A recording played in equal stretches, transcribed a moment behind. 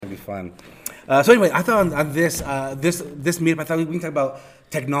be fun. So anyway, I thought on this meetup, I thought we can talk about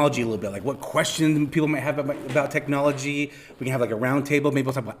technology a little bit, like what questions people might have about technology. We can have like a roundtable. Maybe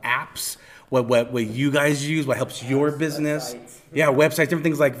we'll talk about apps, what you guys use, what helps your business. Websites, different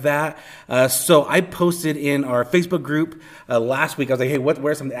things like that. So I posted in our Facebook group last week. I was like, hey, what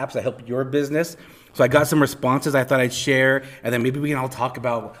are some apps that help your business? So I got some responses I thought I'd share, and then maybe we can all talk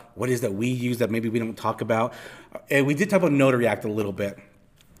about what it is that we use that maybe we don't talk about. And we did talk about Notary Act a little bit.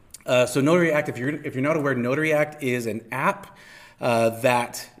 So Notary Act, if you're not aware, Notary Act is an app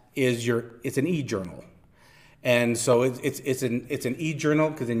that is it's an e-journal. And so it's an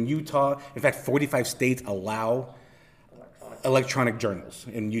e-journal because in Utah, in fact, 45 states allow electronic journals,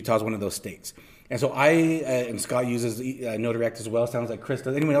 and Utah is one of those states. And so and Scott uses Notary Act as well. Sounds like Chris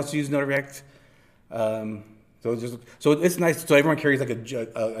does. Anyone else use Notary Act? So it's nice. So everyone carries like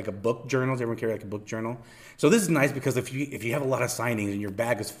a book journal. Does everyone carry like a book journal? So this is nice because if you have a lot of signings and your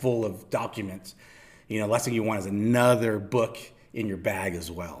bag is full of documents, last thing you want is another book in your bag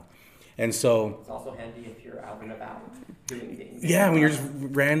as well. And so it's also handy if you're out and about doing things. Yeah, when you're just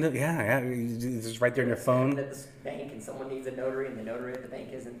random. Yeah, it's just right there in your phone. At the bank and someone needs a notary and the notary at the bank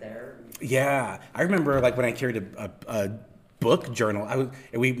isn't there. Yeah, I remember like when I carried a book journal.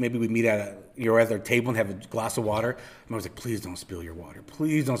 We meet at at our table and have a glass of water. And I was like, please don't spill your water.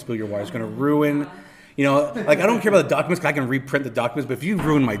 Please don't spill your water. It's going to ruin. Like I don't care about the documents because I can reprint the documents. But if you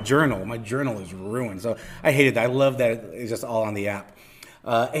ruin my journal is ruined. So I hated that. I love that it's just all on the app.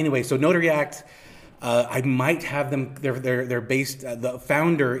 Anyway, so Notary Act, I might have them. They're based. The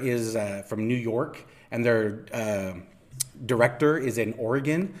founder is from New York, and their director is in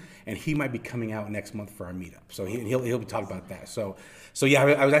Oregon, and he might be coming out next month for our meetup. So he'll be talking about that. So yeah,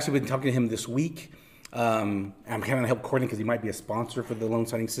 I was actually been talking to him this week. I'm kind of help coordinate because he might be a sponsor for the Loan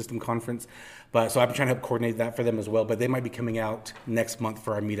Signing System Conference. So I've been trying to help coordinate that for them as well. But they might be coming out next month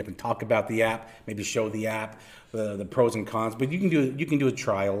for our meetup and talk about the app, maybe show the app, the pros and cons. But you can do a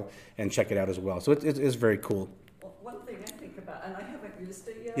trial and check it out as well. So it's very cool. Well, one thing I think about, and I haven't used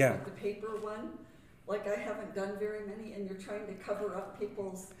it yet, Yeah. the paper one. Like I haven't done very many, and you're trying to cover up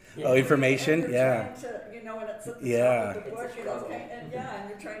people's information. And yeah. Trying to, and it's at the Yeah. top of the book, and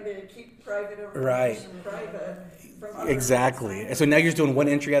you're trying to keep private Right. information private from others. Exactly. And so now you're just doing one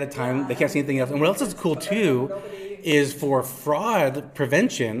entry at a time. They can't see anything else. And what else is cool too is for fraud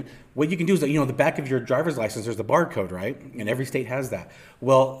prevention. What you can do is that, the back of your driver's license, there's the barcode, right? And every state has that.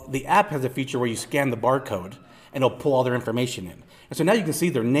 Well, the app has a feature where you scan the barcode and it'll pull all their information in. And so now you can see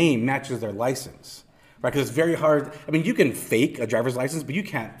their name matches their license. Right, because it's very hard. I mean, you can fake a driver's license, but you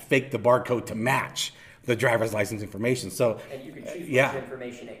can't fake the barcode to match the driver's license information. So, and you can choose which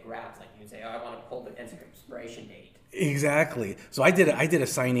information it grabs. Like you can say, I want to pull the expiration date. Exactly. So I did a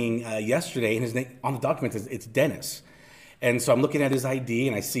signing yesterday, and his name on the document it's Dennis. And so I'm looking at his ID,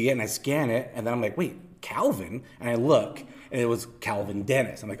 and I see it, and I scan it, and then I'm like, wait, Calvin? And I look, and it was Calvin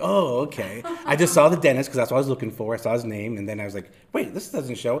Dennis. I'm like, oh, okay. I just saw the Dennis because that's what I was looking for. I saw his name, and then I was like, wait, this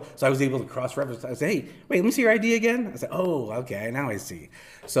doesn't show. So I was able to cross-reference. I said, hey, wait, let me see your ID again. I said, oh, okay, now I see.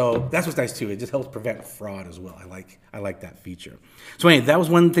 So that's what's nice too. It just helps prevent fraud as well. I like that feature. So anyway, that was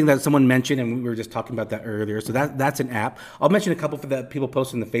one thing that someone mentioned, and we were just talking about that earlier. So that's an app. I'll mention a couple for that people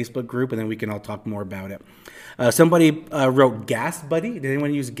posted in the Facebook group, and then we can all talk more about it. Somebody wrote Gas Buddy. Did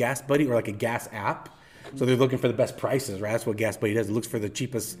anyone use Gas Buddy or like a gas app? So they're looking for the best prices, right? That's what Gas Buddy does. It looks for the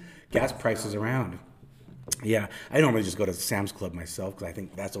cheapest gas prices around. Yeah, I normally just go to Sam's Club myself because I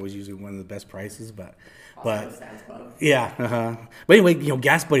think that's always usually one of the best prices. But yeah. But anyway,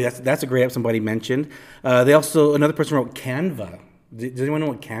 Gas Buddy. That's a great app somebody mentioned. Another person wrote Canva. Does anyone know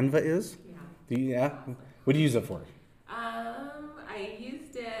what Canva is? Yeah. What do you use it for? I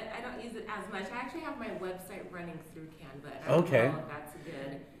used it. I don't use it as much. I actually have my website running through Canva. And I Okay. don't know if that's a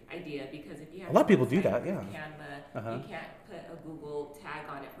good idea because if you have A lot of people do website that, through yeah. Canva, you can't put a Google tag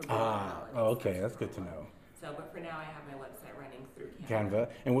on it for Google. Okay, that's good to know. So, but for now, I have my website running through Canva. Canva.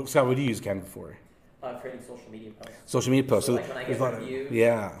 And Scott, what do you use Canva for? Creating social media posts. Social media posts. So like when I get reviews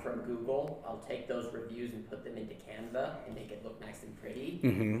yeah. from Google, I'll take those reviews and put them into Canva and make it look nice and pretty,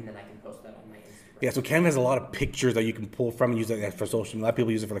 Mm-hmm. and then I can post that on my Instagram. Yeah, so Canva has a lot of pictures that you can pull from and use it for social. A lot of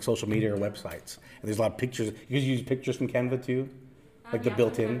people use it for like social media or websites. And there's a lot of pictures. You guys use pictures from Canva too, like the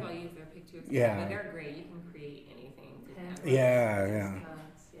built-in. Sometimes I'll use their pictures. Yeah. But they're great. You can create anything. To Canva. Yeah.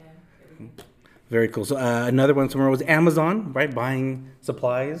 Yeah. Very cool. So another one somewhere was Amazon, right? Buying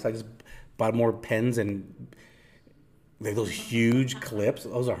supplies. I just bought more pens and those huge clips.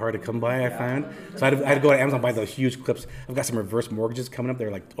 Those are hard to come by, I found. So I had to go to Amazon and buy those huge clips. I've got some reverse mortgages coming up. They're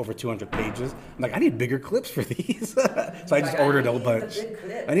like over 200 pages. I'm like, I need bigger clips for these. So I just ordered a whole bunch.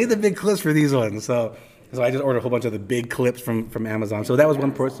 I need the big clips for these ones. So So I just ordered a whole bunch of the big clips from Amazon. So that was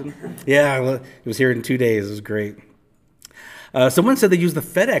one person. Yeah, well, it was here in 2 days. It was great. Someone said they use the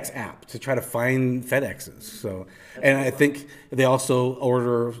FedEx app to try to find FedExes. So, and I think they also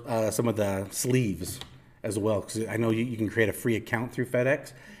order some of the sleeves as well, because I know you can create a free account through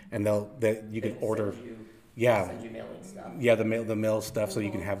FedEx, and you can order. Send you mailing stuff. Yeah, the mail stuff, so you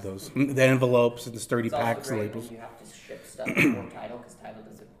can have those, the envelopes and the sturdy It's packs also and great labels. when you have to ship stuff before Title, because Title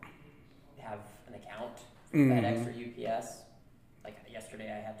doesn't have an account for FedEx or UPS. Like yesterday,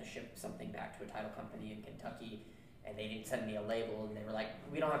 I had to ship something back to a title company in Kentucky, and they didn't send me a label, and they were like,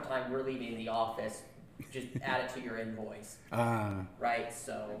 "We don't have time. We're leaving the office. Just add it to your invoice." Right?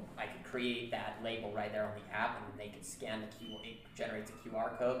 So I could create that label right there on the app, and they could scan the QR. It generates a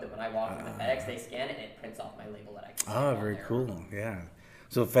QR code that when I walk into FedEx, they scan it, and it prints off my label that I can. Oh, very cool. Yeah.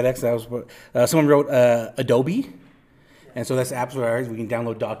 So FedEx, that was what someone wrote. Adobe, and so that's apps where we can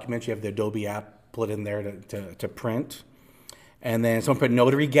download documents. You have the Adobe app, put in there to print. And then someone put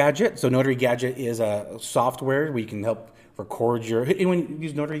Notary Gadget. So Notary Gadget is a software where you can help record your. Anyone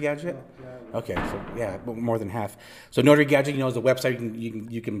use Notary Gadget? Okay, so yeah, more than half. So Notary Gadget, is a website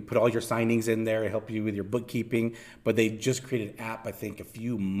you can put all your signings in there and help you with your bookkeeping. But they just created an app, I think, a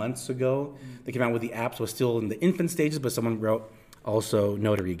few months ago. They came out with the app, so it's still in the infant stages. But someone wrote also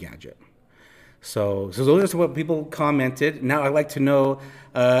Notary Gadget. So those are what people commented. Now I'd like to know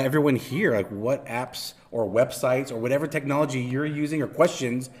everyone here, like what apps or websites or whatever technology you're using or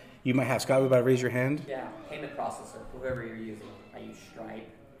questions you might have. Scott, we about to raise your hand. Yeah, payment processor, whoever you're using. I use Stripe.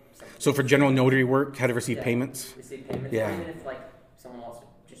 So for general notary work, how to receive payments? Receive payments. Yeah. Or even if someone wants to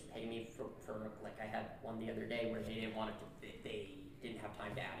just pay me for I had one the other day where they didn't want they didn't have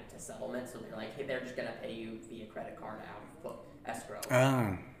time to add it to settlement, so they're like, hey, they're just gonna pay you via credit card out of book escrow.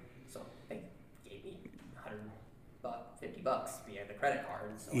 So they gave me $50 via the credit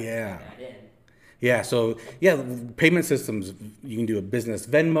card, so I put that in. Yeah, so payment systems, you can do a business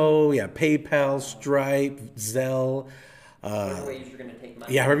Venmo, PayPal, Stripe, Zelle. Whatever ways you're gonna take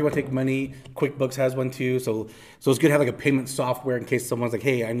money. Yeah, however you want to take money. QuickBooks has one too. So it's good to have like a payment software in case someone's like,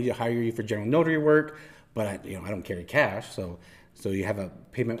 hey, I need to hire you for general notary work, but I don't carry cash. So you have a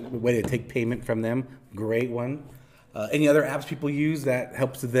payment way to take payment from them. Great one. Any other apps people use that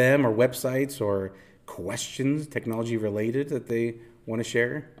helps them, or websites or questions, technology related, that they want to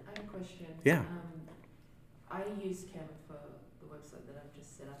share? I have a question. Yeah. I use Canva for the website that I've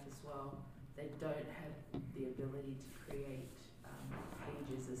just set up as well. They don't have the ability to create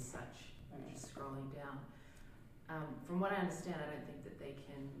pages as such, just scrolling down. From what I understand, I don't think that they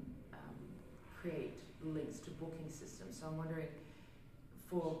can create links to booking systems. So I'm wondering,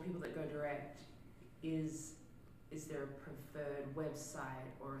 for people that go direct, is there a preferred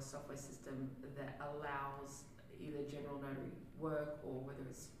website or a software system that allows either general notary work or whether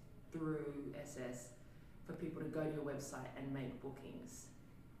it's through SS for people to go to your website and make bookings?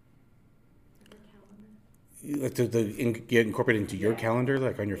 Get incorporated into your calendar,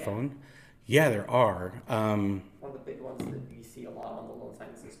 like on your phone? Yeah, there are. One of the big ones that you see a lot on the loan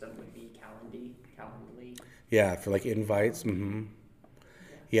signing system would be Calendly. Yeah, for like invites. Mm-hmm.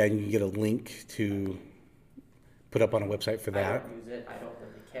 Yeah, and you can get a link to put up on a website for that. I don't use it. I don't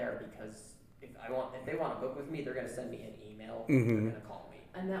really care, because if they want to book with me, they're going to send me an email. Mm-hmm. They're going to call me.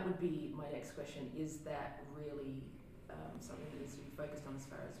 And that would be my next question. Is that really something that needs to be focused on as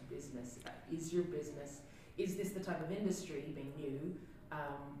far as business? Is this the type of industry, being new,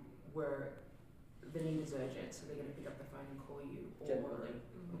 where the need is urgent, so they're going to pick up the phone and call you? Generally.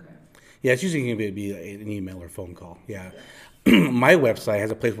 Okay. Yeah, it's usually going to be an email or phone call. Yeah. My website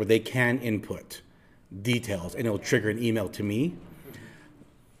has a place where they can input details, and it'll trigger an email to me.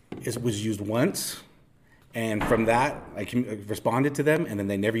 It was used once, and from that, I responded to them, and then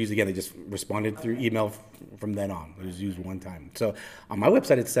they never used it again. They just responded through email from then on. It was used one time. So on my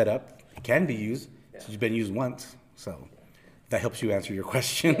website, it's set up. It can be used. It's just been used once. So if that helps you answer your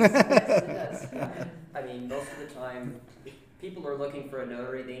question. Yes, it does. I mean, most of the time, if people are looking for a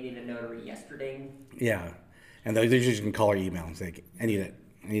notary, they need a notary yesterday. Yeah. And they just can call or email and say, I need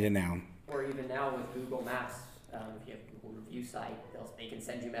it now. Or even now with Google Maps, if you have a Google review site, they can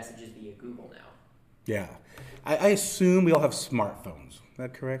send you messages via Google now. Yeah. I assume we all have smartphones. Is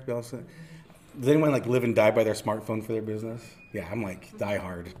that correct? Does anyone live and die by their smartphone for their business? Yeah, I'm die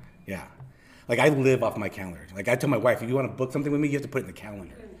hard. Yeah. I live off my calendar. I tell my wife, if you want to book something with me, you have to put it in the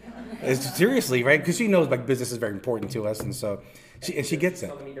calendar. It's seriously, right? Because she knows business is very important to us, and so she gets it.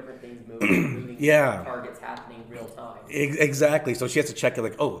 So many different things moving Yeah. targets happening, real time. Exactly. So she has to check it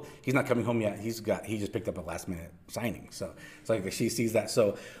like, oh, he's not coming home yet. He just picked up a last minute signing. So it's like she sees that.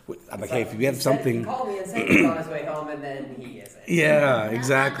 So I'm like, hey, if you have something. He called me and said he's on his way home, and then he isn't. Yeah,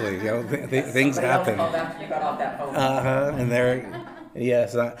 exactly. Things happen. Called after you got off that phone. And there.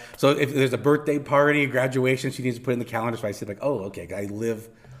 Yes. So if there's a birthday party, graduation, she needs to put in the calendar. So I said like, oh, okay, I live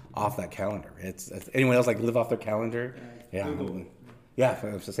off that calendar. It's anyone else like live off their calendar? Yeah. Google. Yeah,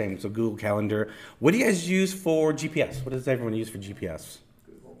 it's the same. So Google Calendar. What do you guys use for GPS? What does everyone use for GPS?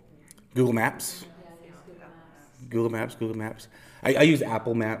 Google Maps. Google Maps. I use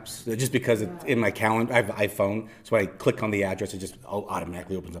Apple Maps just because it's in my calendar. I have an iPhone, so when I click on the address, it just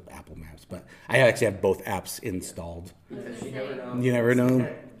automatically opens up Apple Maps. But I actually have both apps installed. Because you never know. You never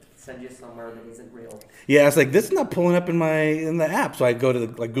know. Send you somewhere that isn't real. Yeah, it's like this is not pulling up in the app, so I go to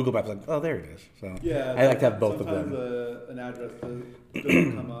like Google Maps, like, oh, there it is. So Yeah, I like to have both of them. Sometimes an address doesn't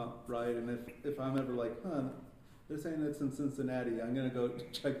come up right, and if I'm ever like, they're saying it's in Cincinnati, I'm gonna go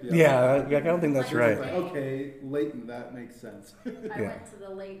check the other. Yeah, I don't think that's right. It's like, okay, Layton, that makes sense. I went to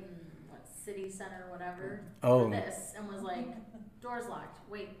the Layton City Center, whatever, Oh. for this, and was like, doors locked.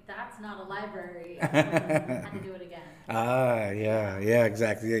 Wait, that's not a library. I had to do it again. Yeah,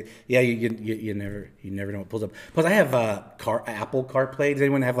 exactly. Yeah, you never know what pulls up. Plus, I have Apple CarPlay. Does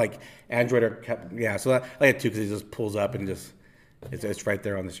anyone have like Android or yeah? So I had two because it just pulls up and it's right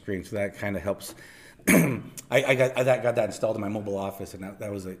there on the screen. So that kind of helps. I got that installed in my mobile office, and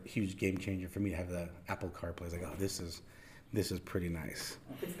that was a huge game changer for me to have the Apple CarPlay. I was like, oh, this is pretty nice.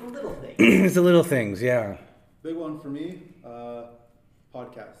 It's the little thing. It's the little things, yeah. Big one for me,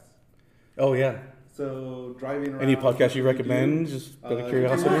 podcasts. Oh yeah. So driving around. Any podcast you recommend? Just out of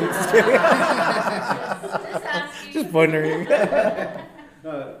curiosity. Just wondering.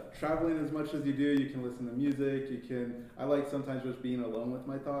 Traveling as much as you do, you can listen to music. I like sometimes just being alone with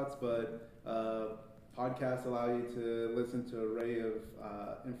my thoughts, but podcasts allow you to listen to an array of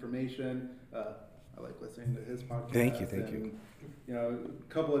information. I like listening to his podcast. Thank you. You know,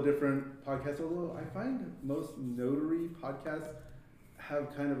 a couple of different podcasts. Although I find most notary podcasts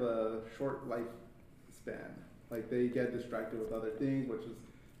have kind of a short lifespan. Like they get distracted with other things, which is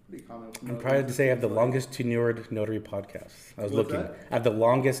pretty common. I'm proud to say I have the longest tenured notary podcast. I was looking. That? I have the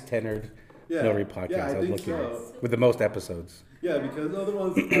longest tenured notary podcast. Yeah, I was think looking so. with the most episodes. Yeah, because other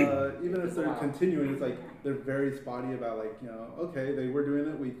ones, even if they're continuing, it's like they're very spotty about like, you know, okay, they were doing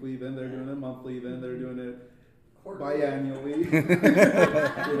it weekly, then they're doing it monthly, then they're doing it biannually.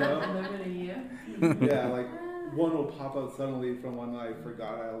 You know? And they're in a year. Yeah, like one will pop up suddenly from one I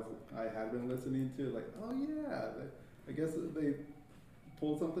forgot I had been listening to. Like, oh yeah, I guess they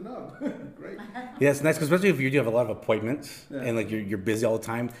pulled something up. Great. Yeah, it's nice, 'cause especially if you do have a lot of appointments Yeah. and like you're busy all the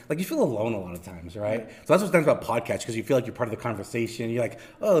time. Like you feel alone a lot of times, right? So that's what's nice about podcasts, because you feel like you're part of the conversation. You're like,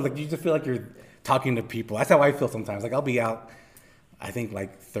 oh, like you just feel like you're talking to people. That's how I feel sometimes. Like I'll be out, I think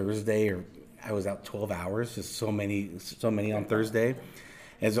like Thursday, or I was out 12 hours, just so many on Thursday.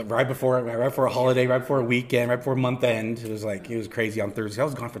 It's right before a holiday, right before a weekend, right before month end. It was crazy on Thursday. I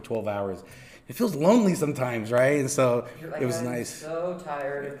was gone for 12 hours. It feels lonely sometimes, right? And so Like, it was I'm nice. so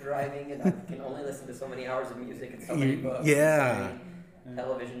tired of driving, and I can only listen to so many hours of music and so many books. Yeah. And so many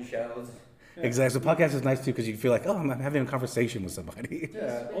television shows. Exactly. So podcast is nice too, because you feel like, oh, I'm having a conversation with somebody.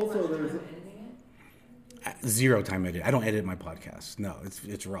 Yeah. Also, there's Zero time edit. I don't edit my podcast. No,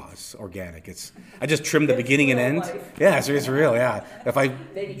 it's raw. It's organic. I just trim the beginning and real end. life. Yeah, it's real. Yeah. If I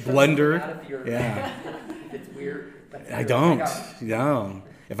Maybe trim blunder, something out of your- yeah. if it's weird. I don't. No.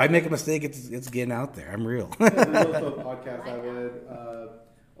 If I make a mistake, it's getting out there. I'm real. there's also a podcast I would,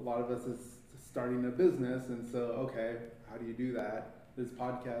 a lot of us is starting a business, and so, okay, how do you do that? There's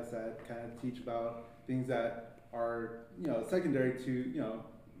podcasts that kind of teach about things that are, secondary to,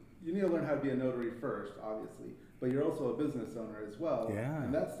 you need to learn how to be a notary first, obviously, but you're also a business owner as well. Yeah.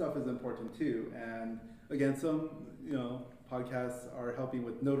 And that stuff is important too. And again, some, podcasts are helping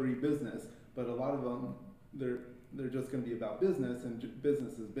with notary business, but a lot of them, they're just going to be about business, and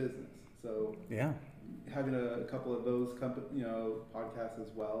business is business. So Yeah. having a couple of those podcasts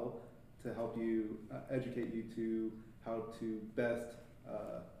as well to help you educate you to how to best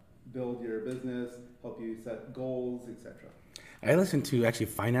build your business, help you set goals, etc. I listen to actually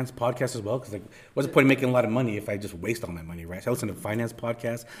finance podcasts as well, because like, what's the point of making a lot of money if I just waste all my money, right? So I listen to finance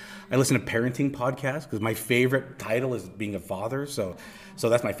podcasts. I listen to parenting podcasts, because my favorite title is being a father. So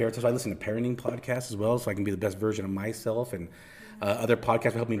that's my favorite. So I listen to parenting podcasts as well, so I can be the best version of myself. And other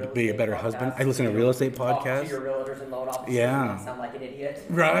podcasts will help me be a better husband. I listen to real estate Talk to podcasts. your realtors and loan officers Yeah. and not sound like an idiot.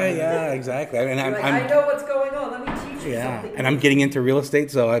 Right? Yeah, exactly. And You're like, I know what's going on. Let me teach you yeah, something. and I'm getting into real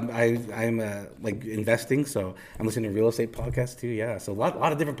estate, so I'm like investing. So I'm listening to real estate podcasts too. Yeah, so a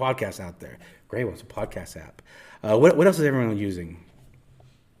lot of different podcasts out there. Great one. It's a podcast app. What else is everyone using?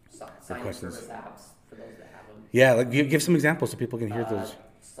 Signing questions. service apps for those that have them. Yeah, like give some examples so people can hear those.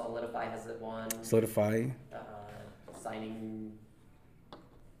 Solidify has it one. Solidify. Signing.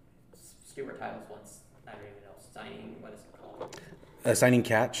 Stuart Titles once. I don't even know. Signing. What is it called? Signing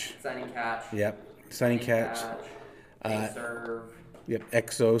catch. Signing catch. Yep. Signing catch. Serve. Yep.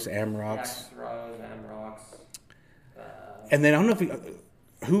 Exos, Amrox. Amrox. And then I don't know if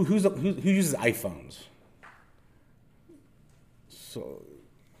who uses iPhones. So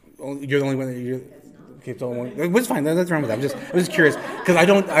you're the only one that you. Okay, it's the only one. It's fine. That's wrong with that. I'm just curious because I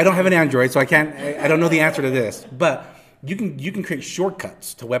don't have an Android, so I don't know the answer to this. But you can create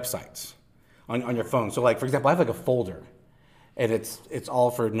shortcuts to websites on your phone. So like for example, I have like a folder, and it's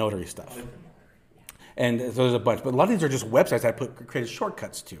all for notary stuff. And so there's a bunch, but a lot of these are just websites I created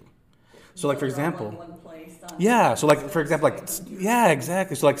shortcuts to. So like for example, yeah. So like for example,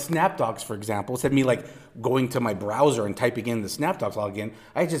 exactly. So like SnapDocs, for example, instead of me like going to my browser and typing in the SnapDocs login,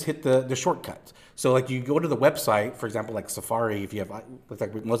 I just hit the shortcut. So like you go to the website, for example, like Safari. If you have, looks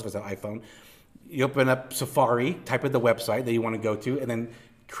like most of us have iPhone, you open up Safari, type in the website that you want to go to, and then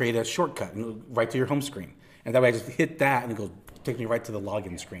create a shortcut right to your home screen. And that way I just hit that and it goes. Take me right to the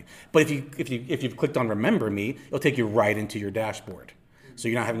login screen. But if you've clicked on Remember Me, it'll take you right into your dashboard. So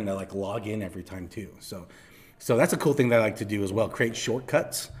you're not having to like log in every time too. So that's a cool thing that I like to do as well. Create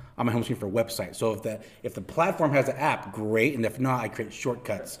shortcuts on my home screen for websites. So if the platform has an app, great. And if not, I create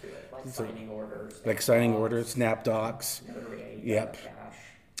shortcuts. Like signing orders, SnapDocs. Yep.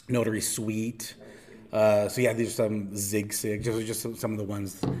 Notary Suite. So yeah, these are some ZigSig. Just some of the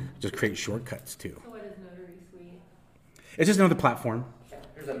ones. Just create shortcuts too. So what is Notary Suite? It's just another platform.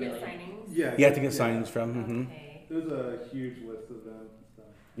 There's a million. Signings? Yeah. You have to get signings from. Mm-hmm. Okay. There's a huge list of them. So.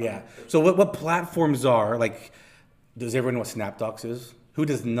 Yeah. So what platforms are, like, does everyone know what SnapDocs is? Who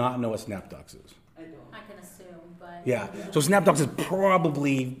does not know what SnapDocs is? I don't. I can assume, but. Yeah. So SnapDocs is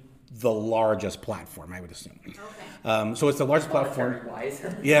probably the largest platform, I would assume. Okay. So it's the largest platform.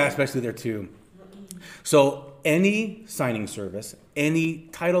 Monetary-wise. Yeah, especially there too. So any signing service, any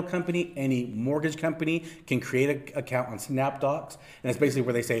title company, any mortgage company can create an account on SnapDocs, and it's basically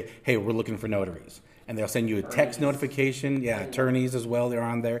where they say, hey, we're looking for notaries. And they'll send you a text notification. Yeah, attorneys as well, they're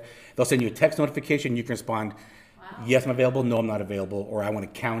on there. They'll send you a text notification. You can respond, yes, I'm available. No, I'm not available. Or I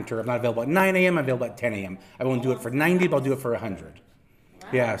want to counter. I'm not available at 9 a.m. I'm available at 10 a.m. I won't do it for 90, but I'll do it for 100. Wow.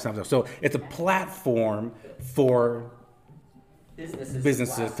 Yeah, so it's a platform for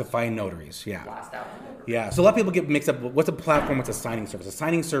businesses to find notaries. Yeah. Blast out. Yeah, so a lot of people get mixed up. What's a platform? What's a signing service? A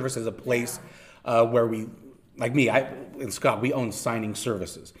signing service is a place where we, like me, and Scott, we own signing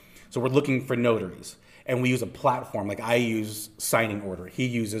services. So we're looking for notaries, and we use a platform. Like I use Signing Order. He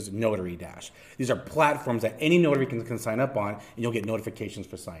uses Notary Dash. These are platforms that any notary can sign up on, and you'll get notifications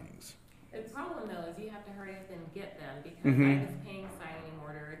for signings. The problem though is you have to hurry up and get them because Mhm. I was paying Signing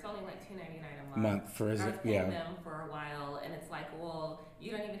Order. It's only like $2.99 a month. For I was it, paying yeah. them for a while, and it's like, well,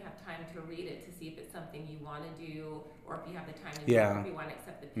 you don't even have time to read it to see if it's something you want to do, or if you have the time to do it, Yeah. or if you want to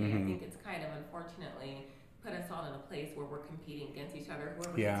accept the pay. Mhm. I think it's kind of unfortunately put us all in a place where we're competing against each other.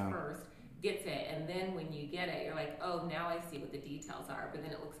 Whoever Yeah. gets first gets it, and then when you get it, you're like, oh, now I see what the details are. But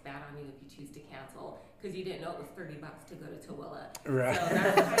then it looks bad on you if you choose to cancel because you didn't know it was $30 to go to Tooele. Right. So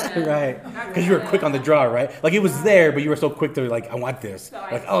that's kinda, Right. that's Because you were kinda- quick on the draw, right? Like it was there, but you were so quick to like, I want this. So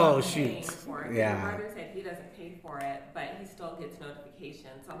I Like, still oh am shoot. paying for it. Yeah. My brother said he doesn't pay for it, but he still gets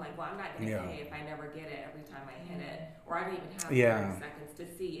notifications. So I'm like, well, I'm not going to Yeah. pay if I never get it every time I hit it, or I don't even have Yeah. 30 seconds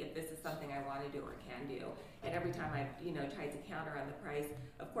to see if this is something I want to do or can do. And every time I, tried to counter on the price,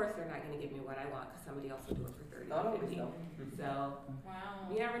 of course they're not going to give me what I want because somebody else will do it for 30 Not or always 50. though. So Wow.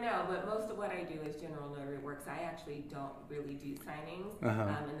 you never know, but most of what I do is general notary work. So I actually don't really do signings.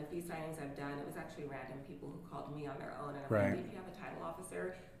 Uh-huh. And the few signings I've done, it was actually random people who called me on their own. And I'm Right. like, if you have a title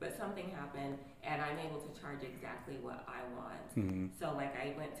officer, but something happened, and I'm able to charge exactly what I want. Mhm. So like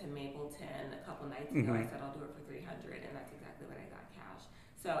I went to Mapleton a couple nights ago. I Mhm. said I'll do it for 300, and that's exactly what I got cash.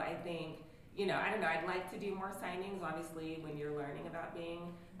 So I think. I don't know, I'd like to do more signings. Obviously, when you're learning about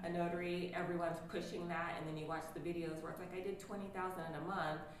being a notary, everyone's pushing that, and then you watch the videos where it's like, I did $20,000 in a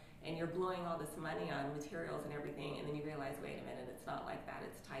month, and you're blowing all this money on materials and everything, and then you realize, wait a minute, it's not like that.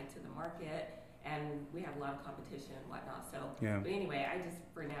 It's tied to the market, and we have a lot of competition and whatnot. So, Yeah. but anyway,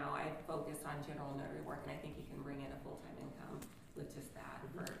 for now, I focus on general notary work, and I think you can bring in a full-time income with just that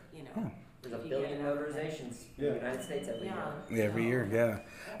for, Yeah. There's a If you billion get enough of notarizations in Yeah. the United States every Yeah. year. Every year, yeah.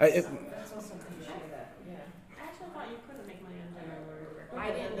 That's also something to share that, yeah. I actually thought you couldn't make money on general notary work. I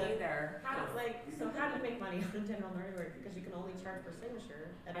didn't didn't either. How do you make money on general notary? Because you can only charge per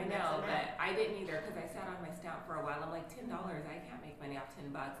signature. At a I know, max but amount. I didn't either because I sat on my stamp for a while. I'm like, $10, I can't make money off $10.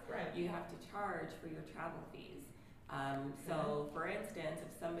 Right. You have to charge for your travel fees. So, for instance,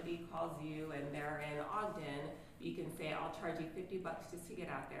 if somebody calls you and they're in Ogden, you can say, I'll charge you $50 just to get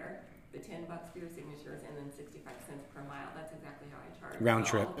out there, the $10 for your signatures, and then 65 cents per mile. That's exactly how I charge. Round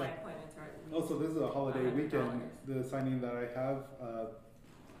So trip. all of my appointments are at least Also, this is a holiday $100. weekend. The signing that I have,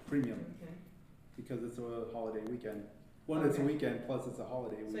 premium, Okay. because it's a holiday weekend. One, it's a Okay. weekend, plus it's a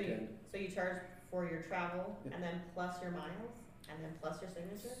holiday So weekend. you charge for your travel Yeah. and then plus your miles and then plus your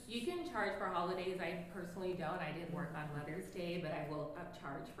signature? You can charge for holidays. I personally don't. I didn't work on Mother's Day, but I will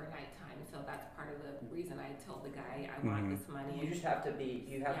upcharge for nighttime. So that's part of the reason I told the guy I want this money. You just have to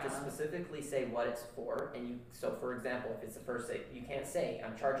Yeah. specifically say what it's for, and so for example, if it's the first day, you can't say,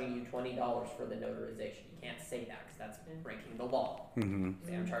 I'm charging you $20 for the notarization. You can't say that, because that's breaking the law. Mm-hmm.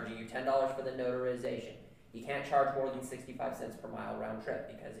 Say, I'm charging you $10 for the notarization. You can't charge more than 65 cents per mile round trip,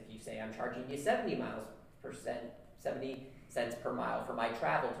 because if you say, I'm charging you 70 cents per mile for my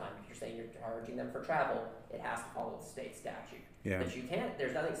travel time, if you're saying you're charging them for travel, it has to follow the state statute. Yeah. But you can't,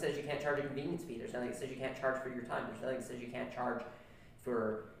 there's nothing that says you can't charge a convenience fee, there's nothing that says you can't charge for your time, there's nothing that says you can't charge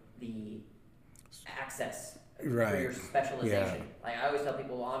for the access, for Right. your specialization. Like I always tell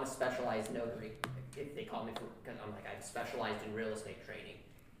people, well, I'm a specialized notary, if they call me for, because I'm like, I'm specialized in real estate trading.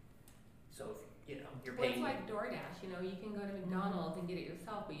 So if, you're Well, it's paying. like DoorDash, you can go to McDonald's and get it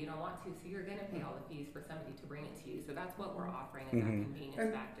yourself, but you don't want to, so you're gonna pay all the fees for somebody to bring it to you, so that's what we're offering as that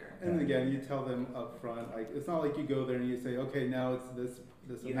convenience factor. And again, you tell them up front, like, it's not like you go there and you say, okay, now it's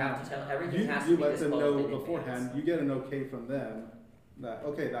this You amount. have to tell, everything You, has to you be let them disclosed know in beforehand, advance. you get an okay from them, that,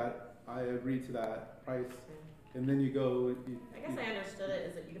 okay, that, I agree to that price, and then you go, I guess I understood it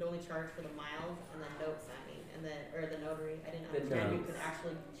is that you could only charge for the miles and the note signing and or the notary. I didn't The understand you notes. could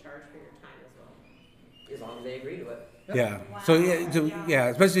actually charge for your time as well. As long as they agree to it. Yeah. So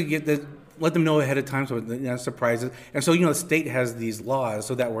especially let them know ahead of time, so surprises. And so the state has these laws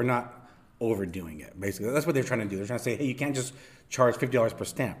so that we're not overdoing it. Basically, that's what they're trying to do. They're trying to say, hey, you can't just charge $50 per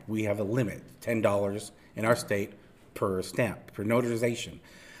stamp. We have a limit, $10 in our state per stamp, per notarization,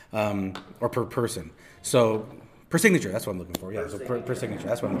 or per person. So per signature, that's what I'm looking for. Yeah. So per signature,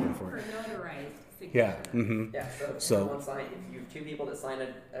 that's what I'm looking For for. notarized signature. Yeah. Mm-hmm. Yeah, so if So- someone sign, if you have two people that sign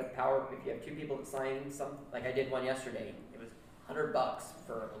if you have two people that sign some, like I did one yesterday, it was $100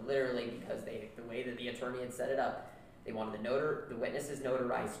 for literally because the way that the attorney had set it up, they wanted the witnesses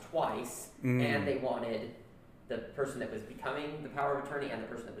notarized twice, and they wanted the person that was becoming the power of attorney and the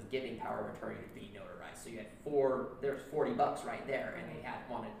person that was giving power of attorney to be notarized. So you had there's $40 right there, and they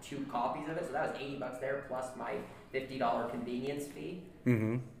wanted 2 copies of it, so that was $80 there plus my $50 convenience fee.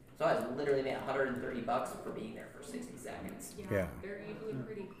 Mm-hmm. So I was literally made $130 for being there for 60 seconds. Yeah. They're usually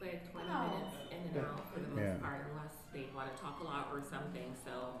pretty quick, 20 minutes in and out for the most Yeah. part, unless they want to talk a lot or something.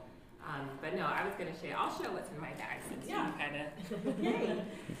 So, but no, I was gonna I'll show what's in my bag since you kind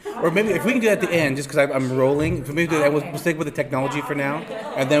of. Or maybe if we can do that at the end, just because I'm rolling. If we maybe do that, we'll stick with the technology for now,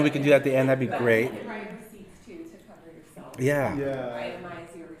 and then we can do that at the end. That'd be great. Write receipts too to cover yourself. Yeah. yeah.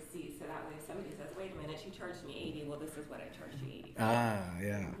 Itemize your receipts so that way if somebody says, "Wait a minute, she charged me 80. Well, this is what I charged you 80. Ah,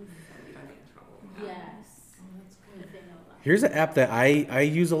 yeah. So you don't get in trouble. Yes. That's good. They know that. Here's an app that I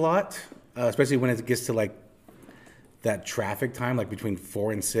use a lot, especially when it gets to like that traffic time, like between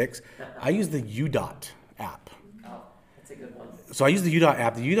 4 and 6. I use the UDOT app. Oh, that's a good one. So I use the UDOT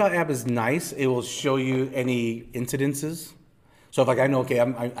app. The UDOT app is nice. It will show you any incidences. So if like I know, okay,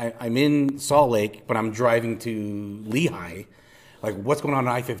 I'm in Salt Lake, but I'm driving to Lehigh, like what's going on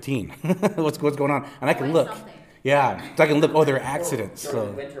I-15? what's going on? And I can Always look. something. Yeah, so I can look. Oh, there are accidents. During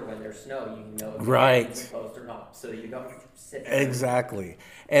So winter when there's snow, you can know if Right. it's closed or not. So you don't sit there. exactly.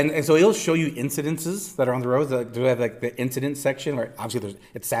 And so it'll show you incidences that are on the roads. Do have like the incident section where obviously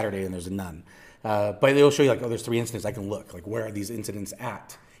it's Saturday and there's none. But it'll show you like, oh, there's 3 incidents. I can look like where are these incidents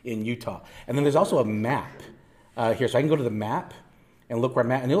at in Utah. And then there's also a map here, so I can go to the map and look where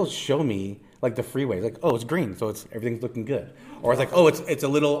I'm at, and it'll show me like the freeway. Like, oh, it's green, so everything's looking good. Or it's like, oh, it's a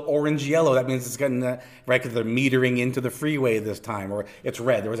little orange yellow. That means it's getting right because they're metering into the freeway this time. Or it's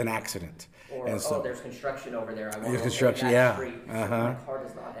red. There was an accident. Or, and so, there's construction over there. I want There's to construction, that yeah. street, so Uh-huh. my car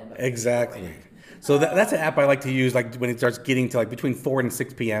does not end up Exactly. So that's an app I like to use, like when it starts getting to like between 4 and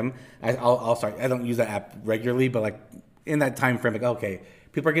 6 p.m. I'll start. I don't use that app regularly, but like in that time frame, like okay,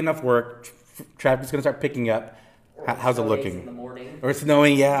 people are getting off work, traffic's gonna start picking up. Or How's it snow days looking? in the morning. Or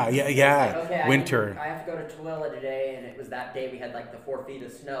snowing, yeah. It's like, okay, Winter. I have to go to Tooele today, and it was that day we had like the 4 feet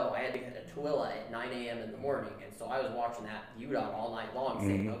of snow. I had to get to Tooele at 9 a.m. in the morning, and so I was watching that UDOT all night long,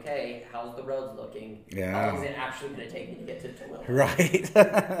 saying, okay, how's the roads looking? Yeah. How long is it actually going to take me to get to Tooele? Right.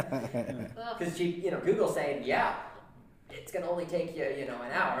 Because Google's saying, yeah, it's going to only take you, an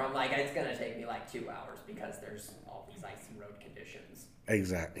hour. I'm like, it's going to take me like 2 hours because there's all these icy road conditions.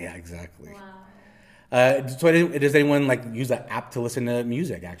 Exactly. Yeah, exactly. Wow. So does anyone like use an app to listen to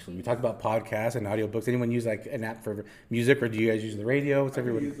music? Actually, we talked about podcasts and audiobooks. Anyone use like an app for music, or do you guys use the radio? What's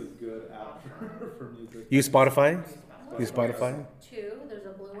everyone? Use a good app for music. Use Spotify. Use Spotify. Two. There's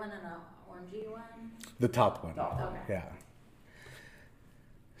a blue one and an orangey one. The top one. Okay. Yeah.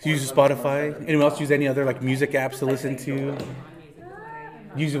 So you use Spotify. Anyone else use any other like music apps to listen to? Amazon Music is what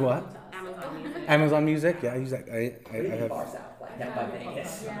I use. Use what? Amazon Music. Amazon Music. Yeah, I use that. I We have bars out like that by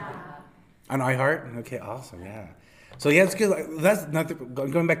Vegas. Yeah. on iHeart. Okay, awesome. Yeah. So yeah, it's good. That's not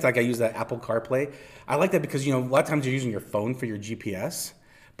going back to like I use that Apple CarPlay. I like that because a lot of times you're using your phone for your GPS,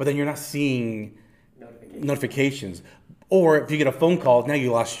 but then you're not seeing notifications. Or if you get a phone call, now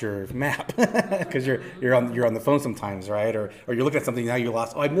you lost your map because you're on the phone sometimes, right? Or you're looking at something, now you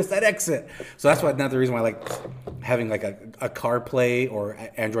lost. Oh, I missed that exit. So that's another reason why I like having like a CarPlay, or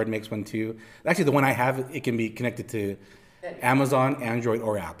Android makes one too. Actually, the one I have, it can be connected to Amazon, Android,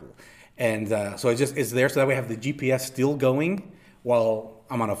 or Apple, and so it's there. So that way I have the GPS still going while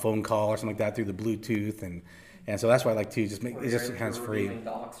I'm on a phone call or something like that through the Bluetooth, and so that's why I like to just make it just hands free.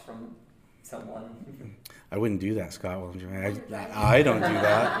 Docs from someone. I wouldn't do that, Scott. Well, I don't do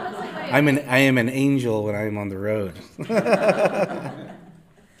that. I am an angel when I'm on the road. Docs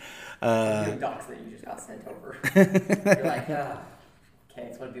that you just got sent over. You're like, okay,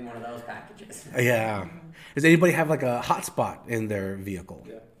 it's going to be one of those packages. Yeah. Does anybody have like a hotspot in their vehicle?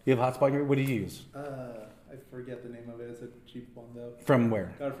 Yeah. You have a hotspot here? What do you use? I forget the name of it. It's a cheap one though. From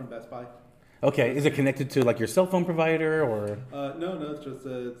where? Got it from Best Buy. Okay. Is it connected to like your cell phone provider, or? No, it's just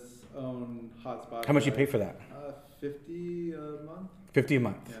its own hotspot. How much you pay for that? $50 a month. $50 a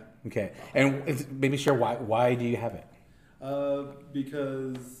month. Yeah. Okay. And maybe share why do you have it?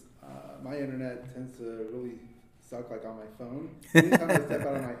 Because my internet tends to really suck like on my phone. Anytime I step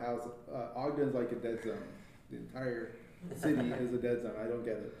out of my house, Ogden's like a dead zone. The entire city is a dead zone. I don't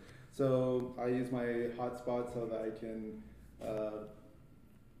get it. So I use my hotspot so that I can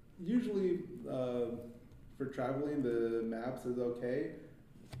usually for traveling the maps is okay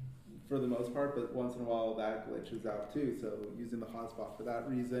for the most part, but once in a while that glitches out too. So using the hotspot for that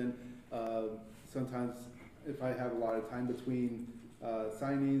reason. Sometimes if I have a lot of time between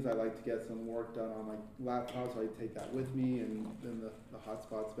signings, I like to get some work done on my laptop, so I take that with me, and then the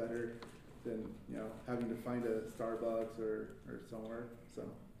hotspot's better than having to find a Starbucks or somewhere. So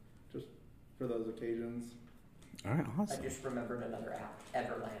just for those occasions. All right, awesome. I just remembered another app,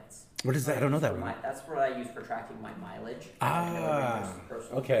 Everlance. What is that? I don't know that one. That's what I use for tracking my mileage.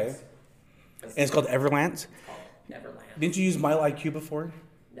 Okay. And it's called Everlance? It's called Everlance. Didn't you use Mile IQ before?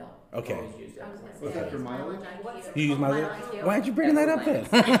 No. Okay. I've always used Everlance. What's that for mileage? You use Mile IQ? Why'd you bring that up then?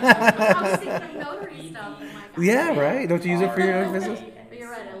 I was thinking of notary stuff. And like, Yeah, right? Don't you use it for your own business? But you're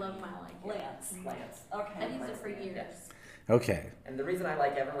right, I love Mile IQ. Lance. Okay. I've used it for years. Yes. Okay. And the reason I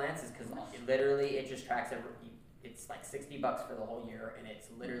like Everlance is because literally it just tracks it's like $60 for the whole year, and it's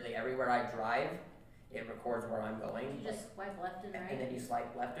literally everywhere I drive, it records where I'm going. You just swipe left and right. And then you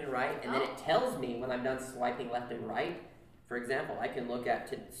swipe left and right, and then it tells me when I'm done swiping left and right. For example, I can look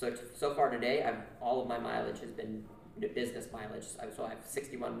at so far today. All of my mileage has been business mileage. So I have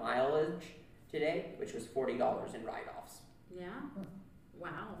 61 mileage today, which was $40 in write-offs. Yeah.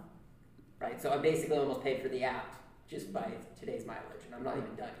 Wow. Right. So I basically almost paid for the app just by today's mileage, and I'm not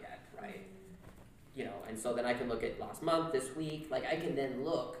even done yet. Right. And so then I can look at last month, this week. Like I can then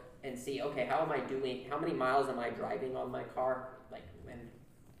look and see, okay, how am I doing? How many miles am I driving on my car? Like, and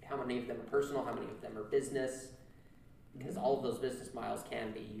how many of them are personal? How many of them are business? Because all of those business miles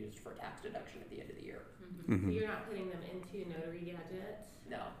can be used for tax deduction at the end of the year. So you're not putting them into Notary Gadget?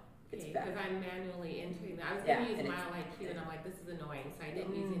 No, it's Okay, bad. because I'm manually entering them. I was Yeah, going to use and Mile IQ, and I'm like, this is annoying, so I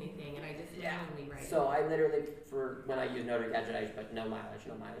didn't use anything, and I just manually write So I literally, when I use Notary Gadget, I just put no mileage.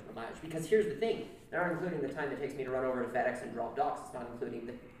 Because here's the thing, they're not including the time it takes me to run over to FedEx and drop docs. It's not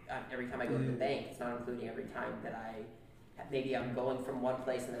including every time I go to the bank. It's not including every time that maybe I'm going from one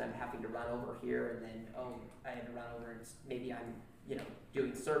place and then I'm having to run over here, and then, I had to run over, and maybe I'm,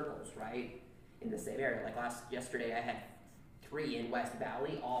 doing circles, right, in the same area. Like yesterday I had 3 in West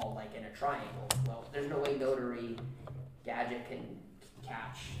Valley, all like in a triangle. Well, there's no way Notary Gadget can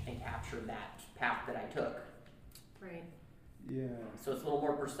capture that path that I took. Right. Yeah. So it's a little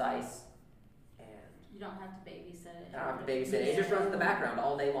more precise, and You don't have to babysit it. I don't have to babysit it. It just runs in the background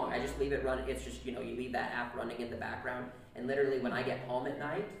all day long. I just leave it run. It's just, you leave that app running in the background. And literally when I get home at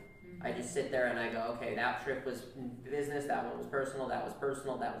night, I just sit there and I go, okay, that trip was business, that one was personal, that was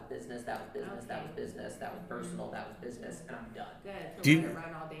personal, that was business, that was business, that was business, that was personal, that was business, and I'm done. Good. Do So you- let it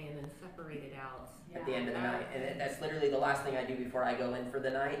run all day and then separate it out. At the end of the night, and that's literally the last thing I do before I go in for the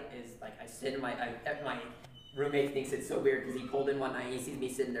night is like I sit in my roommate thinks it's so weird because he pulled in one night, he sees me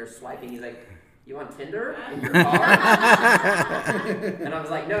sitting there swiping, he's like, "You on Tinder in your car?" And I was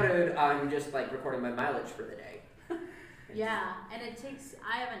like, "No, dude, I'm just like recording my mileage for the day." Yeah, and it takes,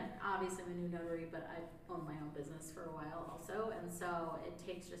 I haven't, obviously I'm a new notary, but I've owned my own business for a while also, and so it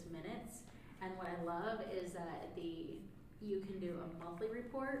takes just minutes. And what I love is that you can do a monthly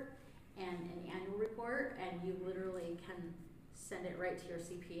report and an annual report, and you literally can send it right to your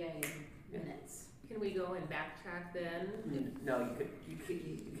CPA in minutes. Can we go and backtrack then? No, you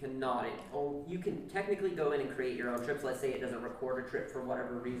cannot. You can technically go in and create your own trips. Let's say it doesn't record a trip for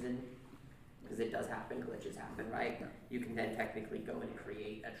whatever reason, because it does happen, glitches happen, right? You can then technically go in and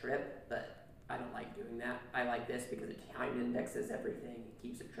create a trip, but I don't like doing that. I like this because it time indexes everything, it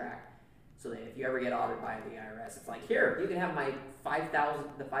keeps it tracked. So that if you ever get audited by the IRS, it's like, here, you can have my 5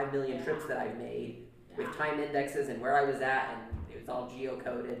 million trips that I've made with time indexes and where I was at, and it was all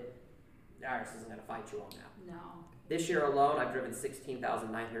geocoded. The IRS isn't going to fight you on that. No. This year alone, I've driven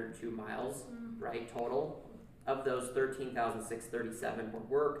 16,902 miles, right, total. Of those, 13,637 were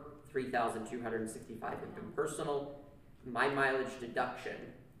work, 3,265 have been personal. My mileage deduction,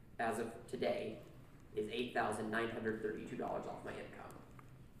 as of today, is $8,932 off my income.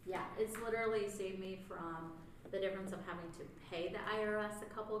 Yeah, it's literally saved me from the difference of having to pay the IRS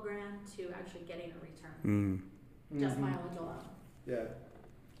a couple grand to actually getting a return. Just mileage alone. Yeah.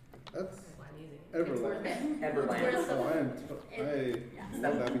 That's Why I'm using it. It's worth Everland. it. Everland. It's Oh, worth I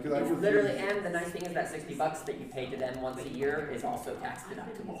love that because I It's just literally, and the nice thing is that $60 that you pay to them once a year is also tax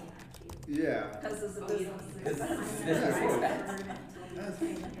deductible. yeah. Because it's a business. Because expense. this is expense.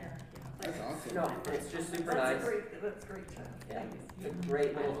 That's awesome. No, it's just super That's nice. that's great to Yeah, it's a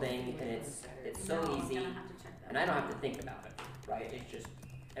great little thing, and it's so easy, and I don't have to think about it, right? It's just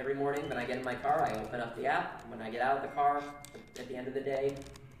every morning when I get in my car, I open up the app. When I get out of the car, at the end of the day,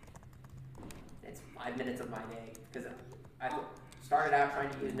 it's 5 minutes of my day because I started out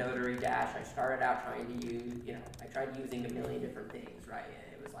trying to use Notary Dash. I started out trying to use, I tried using a million different things, right?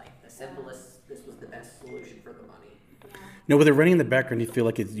 And it was like the simplest. This was the best solution for the money. Now, with it running in the background, do you feel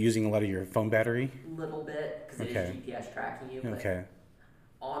like it's using a lot of your phone battery? A little bit because it is GPS tracking you. But Okay.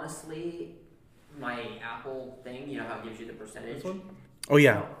 honestly, my Apple thing, you know how it gives you the percentage? This one? Oh,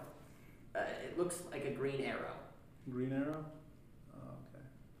 yeah. It looks like a green arrow. Green arrow? Oh, okay.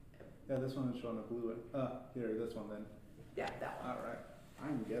 Yeah, this one is showing a blue one. Here, this one then. Yeah, that one. Alright.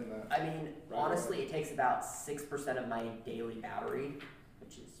 I'm getting that. I mean, honestly, it takes about 6% of my daily battery,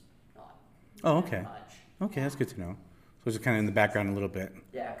 which is not Oh, okay. much. Okay, that's good to know. So it's just kind of in the background a little bit.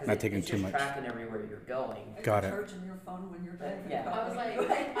 Yeah, because Not taking it's too just much. tracking everywhere you're going. Are Got you it. charging your phone when you're driving? Yeah. I was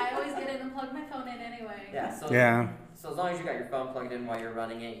like, I always get in and plug my phone in anyway. Yeah, so Yeah. So as long as you got your phone plugged in while you're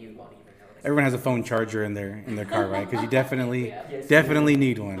running it, you won't even notice. Everyone has a phone charger in their car, right? Because you definitely Yes, definitely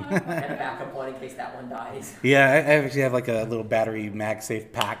need one. and a backup one in case that one dies. Yeah, I actually have like a little battery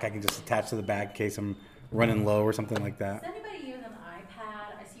MagSafe pack I can just attach to the bag in case I'm running low or something like Does that. anybody use an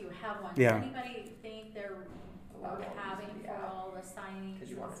iPad? I see you have one. Yeah. Does anybody think they're worth having for all the signings 'Cause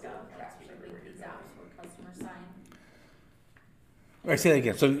you and want to stuff? track Especially everywhere these you're apps where customers sign. All right, say that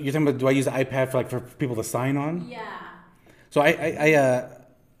again. So you're talking about, do I use the iPad for people to sign on? Yeah. So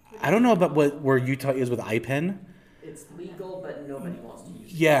I don't know about where Utah is with iPen. It's legal, but nobody wants to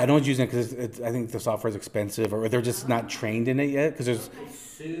use it. Yeah, no one's using it because I think the software is expensive, or they're just not trained in it yet. Because there's It's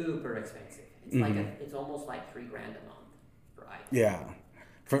super expensive. It's like it's almost like $3,000 a month for iPhone. yeah,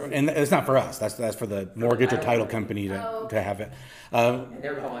 and it's not for us. That's for the mortgage or title company to have it. And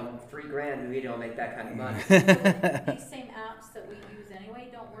they're going $3,000. We don't make that kind of money. These same apps that we use anyway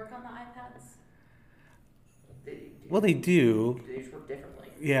don't work on the iPads? Well, they do. They just work differently.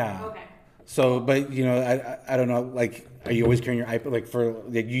 Yeah. Okay. So, but I don't know. Like, are you always carrying your iPad?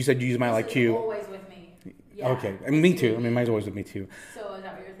 Like you said, you use my This is IQ. always with me. Yeah. Okay, I mean, me too. I mean, mine's always with me too. So is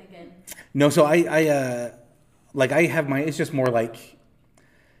that what you're thinking? No, so I have my. It's just more like.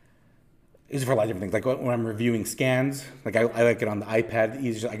 It's for a lot of different things. Like when I'm reviewing scans, like I like it on the iPad.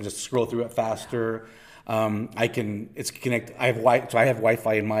 Easier, I can just scroll through it faster. It's connect. I have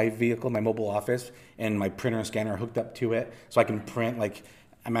Wi-Fi in my vehicle, my mobile office, and my printer and scanner are hooked up to it, so I can print. Like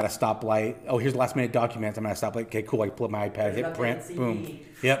I'm at a stoplight. Oh, here's the last minute documents. I'm at a stoplight. Okay, cool. I pull up my iPad, hit print, boom.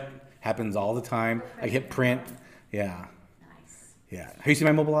 Yep, happens all the time. I hit print. Yeah, Nice. yeah. Have you seen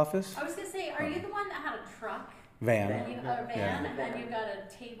my mobile office? I was gonna say, are you the one that had Van. And you, a van, Yeah. and you got a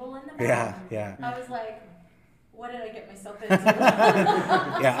table in the Yeah, back. yeah. I was like, what did I get myself into?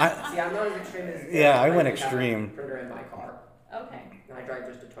 Yeah, See, I'm not as extreme as. Yeah, I went do have a extreme. Printer in my car. Okay, And I drive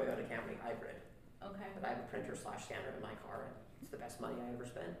just a Toyota Camry hybrid, okay. but I have a printer / scanner in my car, and it's the best money I ever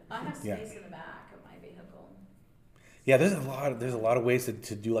spent. I have Yeah. space in the back of my vehicle. yeah. There's a lot of ways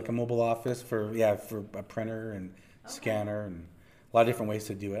to do like a mobile office for a printer and Okay. scanner and a lot of different ways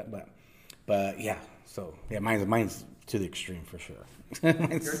to do it. But yeah. So yeah, mine's to the extreme for sure.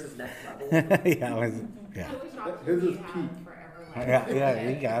 Mine's- Yours is next level. yeah, yeah. So which option His do you is have peak. for everyone? Yeah,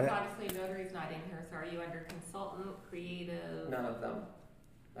 you got it. Obviously, notary's not in here, so are you under consultant, creative? None of them.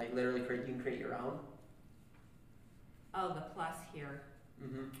 Like literally, you can create your own. Oh, the plus here,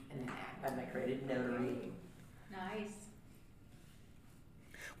 Mm-hmm. and then add. And I created notary. Nice.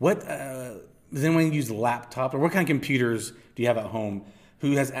 What does anyone use laptop or what kind of computers do you have at home?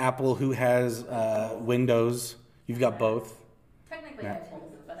 Who has Apple? Who has Windows? You've got both. Technically, Yeah. I have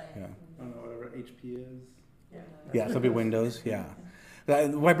both, but I. Yeah. I don't know, whatever HP is. Yeah. Yeah, so it'll be Windows. Yeah.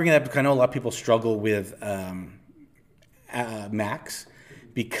 Why I bring it up? Because I know a lot of people struggle with Macs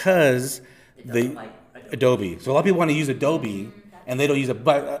because It doesn't the like Adobe. So a lot of people want to use Adobe and they don't use it,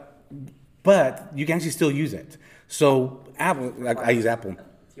 but you can actually still use it. So Apple, I use Apple.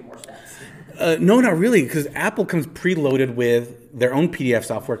 A few more steps. No, not really, because Apple comes preloaded with their own PDF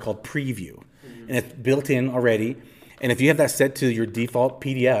software called Preview, and it's built in already. And if you have that set to your default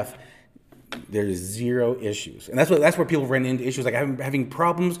PDF, there's zero issues, and that's where people run into issues. Like I'm having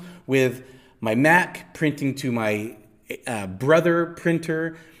problems with my Mac printing to my brother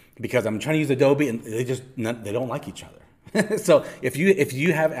printer because I'm trying to use Adobe, and they don't like each other. So if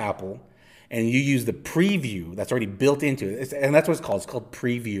you have Apple and you use the preview that's already built into it, and that's what it's called. It's called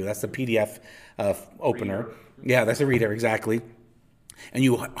Preview. That's the PDF opener. Reader. Yeah, that's a reader, exactly. And it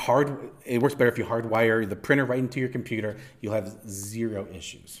works better if you hardwire the printer right into your computer. You'll have zero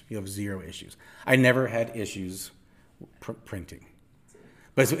issues. I never had issues printing.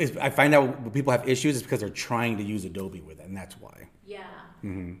 But I find out when people have issues, it's because they're trying to use Adobe with it, and that's why. Yeah.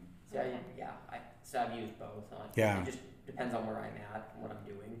 Mm-hmm. So I've used both. Yeah. It just depends on where I'm at and what I'm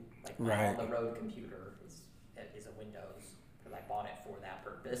doing. Like my Right. on-the-road computer is a Windows because I bought it for that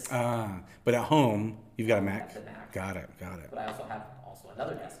purpose. But at home, you've got a Mac. That's a Mac. Got it. But I also have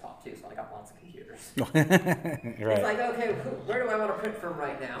another desktop too, so I got lots of computers. Right. It's like, okay, where do I want to print from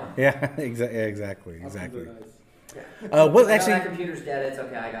right now? Yeah, exactly. Options are nice. Yeah. What Now actually? that computer's dead, it's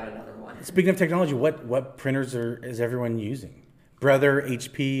okay. I got another one. Speaking of technology, what printers is everyone using? Brother,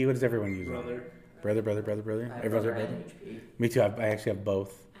 HP. What is everyone using? Brother. Brother. I have Everyone's Brother brother. and HP. Me too. I actually have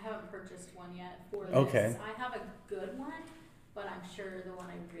both. I haven't purchased one yet for this. Okay. I have a good one, but I'm sure the one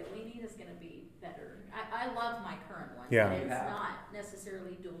I really need is gonna be better. I love my current one. Yeah. But it's Yeah. not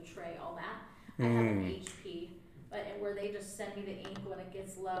necessarily dual tray, all that. I have an Mm. HP, but where they just send me the ink when it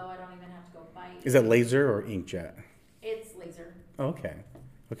gets low, I don't even have to go bite. Is it laser or inkjet? It's laser. Okay.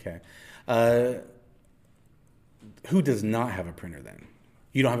 Who does not have a printer then?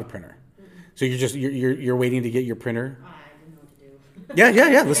 You don't have a printer, so you're waiting to get your printer. I didn't know what to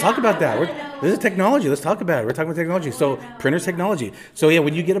do. Yeah. Let's talk about that. This is technology. Let's talk about it. We're talking about technology. So printer's technology. So yeah,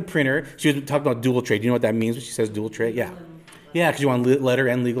 when you get a printer, she was talking about dual tray. Do you know what that means when she says dual tray? Yeah. Yeah, because you want letter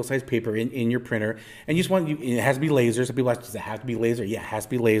and legal size paper in your printer, and you just want it has to be laser. Some people ask, does it have to be laser? Yeah, it has to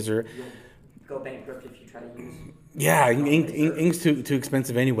be laser. You'll go bankrupt if you try to use. Yeah, ink's too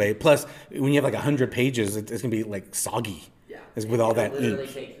expensive anyway. Plus, when you have like 100 pages, it's gonna be like soggy. Yeah. It's with all It'll that literally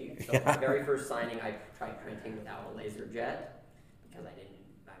ink. take you. So the very first signing, I tried printing without a laser jet because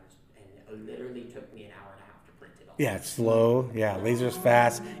it literally took me an hour and a half to print it all. Yeah, it's slow. Yeah, laser's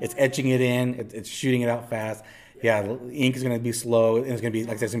fast. It's etching it in. It's shooting it out fast. Yeah, the ink is gonna be slow, and it's gonna be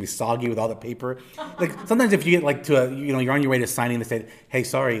like I said, it's gonna be soggy with all the paper. Like sometimes if you get like to you're on your way to signing, they say, "Hey,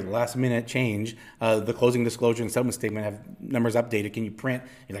 sorry, last minute change. The closing disclosure and settlement statement have numbers updated. Can you print?"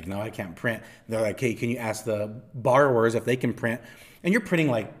 You're like, "No, I can't print." They're like, "Hey, can you ask the borrowers if they can print?" And you're printing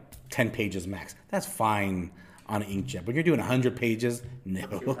like 10 pages max. That's fine on an inkjet, but you're doing 100 pages. No.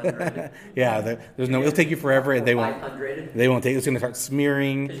 200. Yeah, there's no. It'll take you forever, and they won't. 500. They won't take. It's gonna start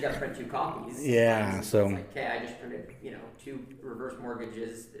smearing. Because you got to print 2 copies. Yeah, It's so- like, okay, I just printed 2 reverse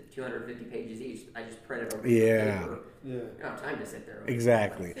mortgages, 250 pages each. I just printed over Yeah. paper. Yeah. You don't have time to sit there.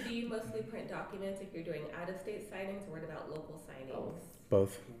 Exactly. So do you mostly print documents if you're doing out-of-state signings, or what about local signings? Both.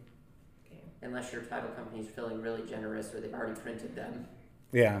 Both. Okay. Unless your title company's feeling really generous or they've already printed them.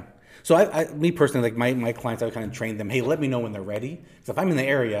 Yeah. So me personally, like my clients, I would kind of train them. Hey, let me know when they're ready. So if I'm in the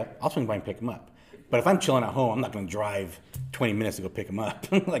area, I'll swing by and pick them up. But if I'm chilling at home, I'm not going to drive 20 minutes to go pick them up.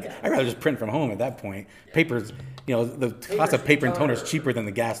 Like, Yeah. I'd rather just print from home at that point. Paper's, the cost of paper and toner is cheaper than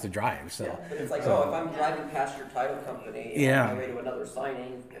the gas to drive. So, Yeah, but it's like, if I'm driving past your title company Yeah. on my way to another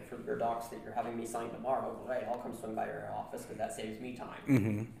signing for your docs that you're having me sign tomorrow, right, I'll come swing by your office because that saves me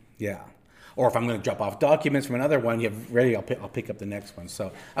time. yeah. Or if I'm going to drop off documents from another one, you have ready, I'll pick up the next one.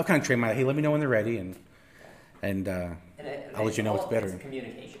 So I've kind of trained hey, let me know when they're ready, and I'll let you know what's better. It's a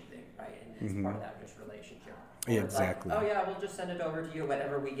communication thing, right? And it's part of that just relationship. Yeah, Or it's like, exactly. oh yeah, we'll just send it over to you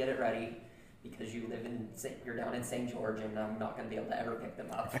whenever we get it ready, because you're down in St. George, and I'm not going to be able to ever pick them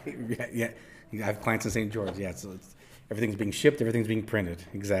up. Yeah. I have clients in St. George. Yeah, so everything's being shipped, everything's being printed.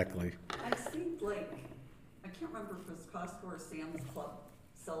 Exactly. I've seen I can't remember if it's Costco or Sam's Club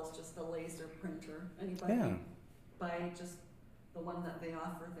sells just a laser printer. Anybody Yeah. buy just the one that they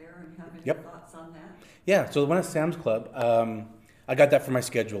offer there and have any Yep. thoughts on that? Yeah, so the one at Sam's Club, I got that for my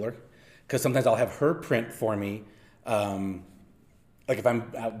scheduler because sometimes I'll have her print for me. Like if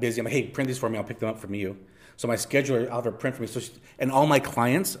I'm out busy, I'm like, hey, print these for me. I'll pick them up from you. So my scheduler, I'll have her print for me. And all my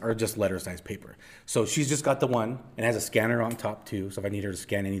clients are just letter-sized paper. So she's just got the one and has a scanner on top too. So if I need her to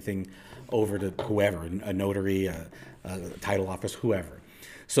scan anything over to whoever, a notary, a title office, whoever.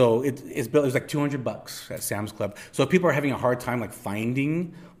 So it's built. It was like $200 at Sam's Club. So if people are having a hard time like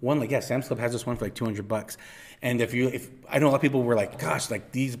finding one, like Sam's Club has this one for like $200. And if I know a lot of people were like, gosh,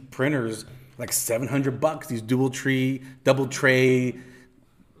 like these printers like $700. These double tray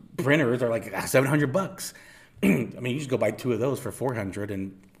printers are like $700. I mean, you just go buy two of those for $400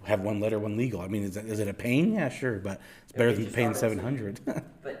 and have one letter, one legal. I mean, is it a pain? Yeah, sure, but it's better than paying $700.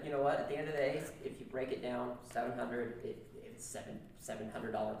 But you know what? At the end of the day, if you break it down, $700, it's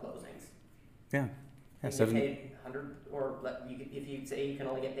 $700 closings. Yeah, You $7. get paid 100, or if you say you can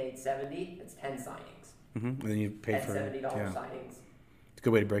only get paid 70, it's 10 signings. And then you pay At for $70 yeah. signings. It's a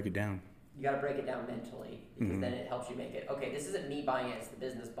good way to break it down. You got to break it down mentally, because then it helps you make it. Okay, this isn't me buying it; it's the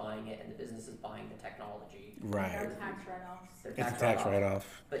business buying it, and the business is buying the technology. Right. Or tax write-offs. Their It's a tax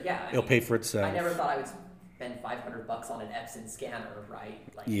write-off. But yeah, It'll pay for itself. I never thought I would spend $500 on an Epson scanner, right?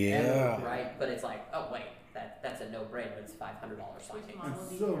 Like, Yeah. ever, right? But it's like, oh wait, that's a no-brainer. It's $500 signing.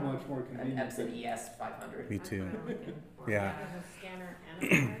 It's so much more An convenient. Epson ES 500. Me too. Yeah. Yeah. A scanner and a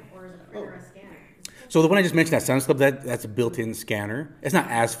printer, or is it a printer and a scanner? So the one I just mentioned at Sam's Club, that's a built-in scanner. It's not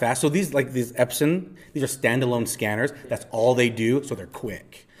as fast. So these Epson, these are standalone scanners. That's all they do, so they're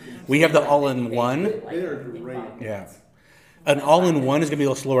quick. We have the all-in-one. They are great. Yeah. An all-in-one is going to be a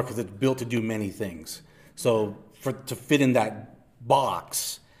little slower because it's built to do many things. So to fit in that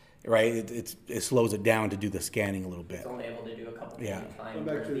box, right, it slows it down to do the scanning a little bit. It's only able to do a couple things Yeah. at a time. Going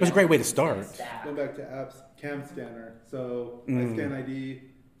back to- It was a great way to start. Going back to apps, Cam Scanner. So I scan ID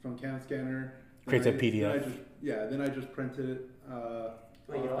from Cam Scanner. Creates then a PDF. Then I just printed it. Well,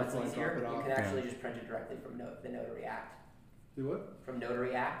 you know what's before I easier? drop it You off. can actually just print it directly from the Notary Act. Do what? From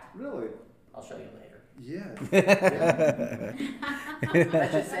Notary Act, Really? I'll show you later. Yes.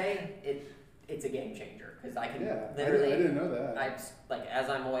 Let's just say it's a game changer, because I can Yeah. literally. I didn't know that. As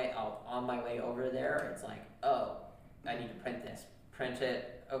I'm on my way over there, it's like, oh, I need to print this. Print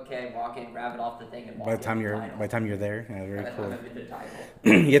it. Okay, walk in, grab it off the thing, and walk By the time into you're title. there, yeah, very By the cool. time I'm into title.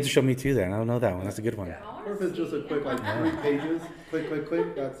 You have to show me too. Then I don't know that one. That's a good one. Yeah. Or if it's just a quick 3 pages,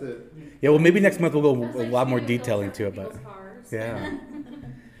 click, that's it. Yeah. Well, maybe next month we'll go That's a like lot more shooting detail filter into it, for but people's cars. yeah,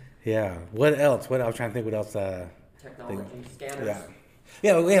 yeah. What else? I was trying to think what else. Technology, scanners. Yeah.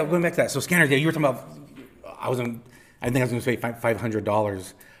 Yeah. Going back to that. So scanners. Yeah, you were talking about. I think I was going to say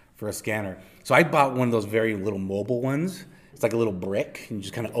 $500 for a scanner. So I bought one of those very little mobile ones. It's like a little brick, and you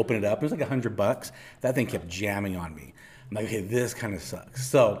just kind of open it up. It was like $100. That thing kept jamming on me. I'm like, okay, this kind of sucks.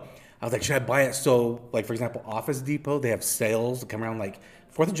 So I was like, should I buy it? So, like for example, Office Depot, they have sales that come around. Like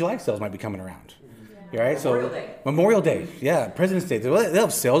 4th of July sales might be coming around. Yeah. Right? Memorial Day. Yeah, President's Day. They'll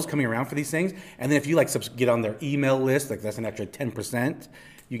have sales coming around for these things. And then if you get on their email list, like that's an extra 10%.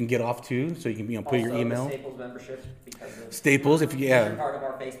 You can get off too, so you can put your Also, email. the Staples membership, because of Staples, if you're part of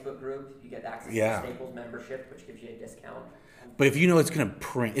our Facebook group, you get access Yeah. to Staples membership, which gives you a discount. But if you know it's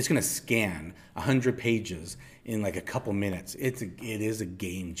gonna scan 100 pages in like a couple minutes, it is a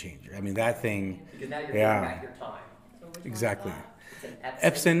game changer. I mean that thing. Because now you're Yeah. giving back your time. So which Exactly.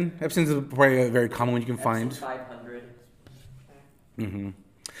 It's an Epson's probably a very common one you can find. Epson 500.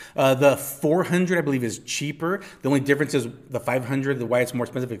 The 400, I believe, is cheaper. The only difference is the 500. Why it's more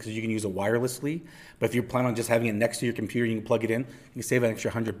expensive because you can use it wirelessly. But if you plan on just having it next to your computer, you can plug it in. You can save an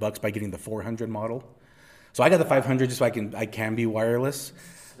extra $100 by getting the 400 model. So I got the 500 just so I can be wireless.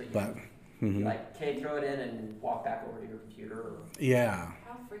 So you, But you throw it in and walk back over to your computer. Or, yeah,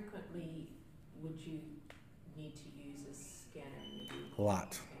 How frequently would you need to use a scanner in the vehicle? a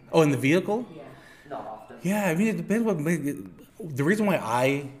lot. Oh, in the vehicle? Yeah. Not often. Yeah, I mean, it depends the reason why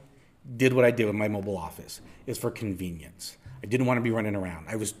I did what I did with my mobile office is for convenience. I didn't want to be running around.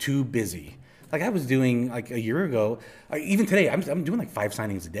 I was too busy. Like I was doing like a year ago, even today, I'm doing like 5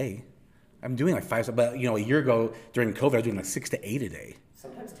 signings a day. I'm doing like 5, but a year ago during COVID, I was doing like 6 to 8 a day.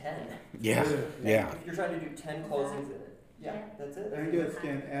 Sometimes 10. Yeah. If you're trying to do 10 closings, that's it. And you get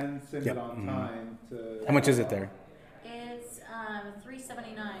scanned and send Yep. it on time to. How much is it there? It's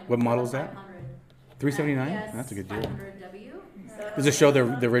 $379. What model is that? 500. $379? Yes, That's a good deal. 500W. Does it show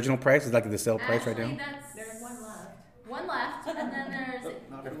the original price? Is like the sale price right Actually, now? that's There's one left. one left, and then there's They're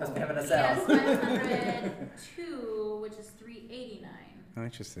supposed to be having a yes, sale. 502, which is $389. Oh,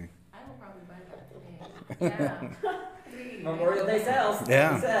 interesting. I will probably buy that today. Yeah. Memorial Day sales.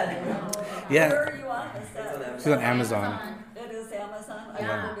 Yeah. He said. Yeah. Where are you on? Is It's that? on Amazon. She's on Amazon. It is Amazon?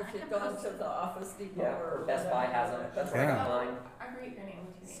 Yeah. I wondered if you'd gone to the Office Depot Yeah, or or Best Buy whatever. has them. That's right Yeah. online. I forget your name.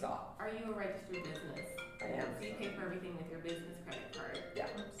 What's your name? Scott. Are you a registered business? I am. So you pay for everything with your business credit card? Yeah.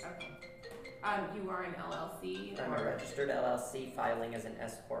 Okay. You are an LLC? I'm a registered LLC filing as an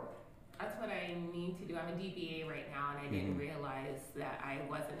S corp. That's what I need to do. I'm a DBA right now, and I didn't Mm-hmm. realize that I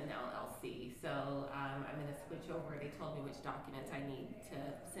wasn't an LLC. So I'm going to switch over. They told me which documents I need to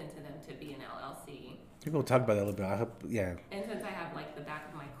send to them to be an LLC. Maybe we'll talk about that a little bit. I hope, yeah. And since I have like the back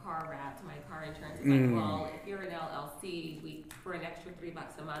of my car wrapped, my car insurance is Mm. like, well, if you're an LLC, for an extra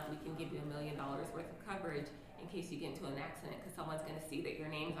 $3 a month, we can give you $1 million worth of coverage in case you get into an accident, because someone's going to see that your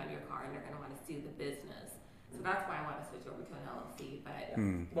name's on your car and they're going to want to sue the business. So that's why I want to switch over to an LLC. But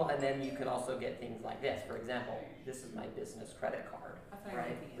Well, and then you can also get things like this. For example, this is my business credit card, that's what I right?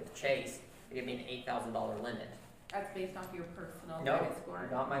 would be. With Chase, they give me an $8,000 limit. That's based off your personal No, credit score.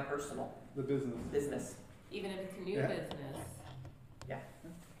 not my personal The business. business. Even if it's a new Yeah. business. Yeah.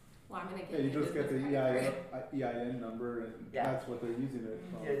 Well, I'm gonna Yeah, get you the just get the business credit card. EIN number, and Yeah. that's what they're using it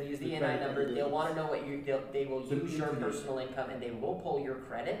from. They use the The ENI credit number. card They'll business. want to know what they will It's an use your entity. personal income, and they will pull your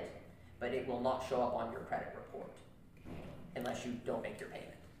credit, but it will not show up on your credit report unless you don't make your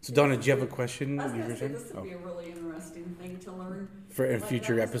payment. So Donna, do you have a question? I was you gonna were say saying? this would be a really interesting thing to learn. For a Like,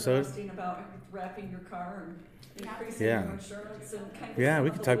 future that was episode? Interesting about wrapping your car and increasing Yeah. your insurance and kind of. Yeah, some we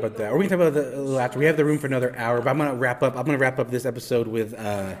of could the talk about that. legal Or we can talk about that a little after. We have the room for another hour, but I'm gonna wrap up this episode with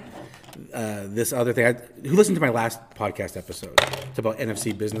this other thing. Who listened to my last podcast episode? It's about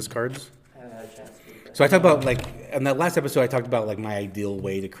NFC business cards. I haven't had a chance to. So I talked about in that last episode, I talked about my ideal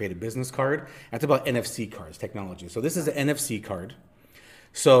way to create a business card. That's about NFC cards, technology. So this is an NFC card.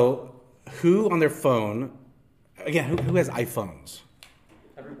 So who on their phone, again, who has iPhones?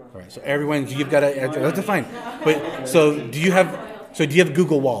 Everyone. All right, so everyone, you've got to, that's fine. But so do you have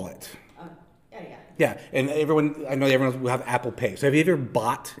Google Wallet? Yeah. Yeah, and I know everyone will have Apple Pay. So have you ever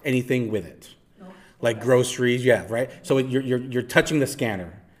bought anything with it? No. Like groceries, yeah, right? So you're touching the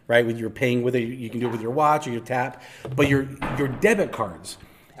scanner, right? You're paying with it. You can do it with your watch or your tap. But your debit cards,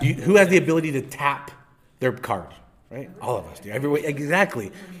 who has the ability to tap their card? Right? All of us do. Everyone, exactly.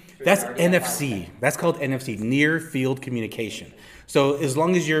 That's NFC. That's called NFC, near field communication. So as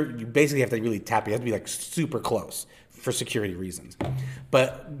long as you basically have to really tap, you have to be super close for security reasons.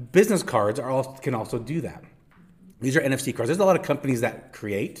 But business cards can also do that. These are NFC cards. There's a lot of companies that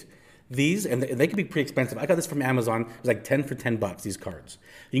create these, and they can be pretty expensive. I got this from Amazon. It was like 10 for $10, these cards.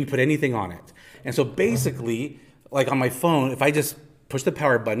 You can put anything on it. And so basically, like on my phone, if I just push the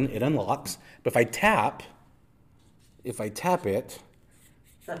power button, it unlocks. But if I tap it,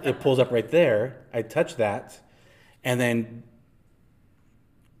 it pulls up right there. I touch that, and then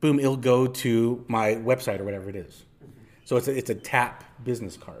boom, it'll go to my website or whatever it is. So it's a tap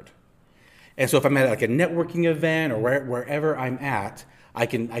business card. And so if I'm at a networking event or wherever I'm at, I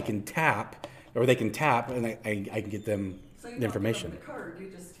can tap, or they can tap, and I can get them So you the don't information. give them the card, you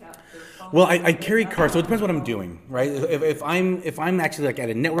just tap their phone. Well, I carry cards, so it depends what I'm doing, right? If I'm actually at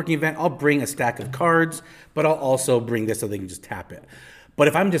a networking event, I'll bring a stack of cards, but I'll also bring this so they can just tap it. But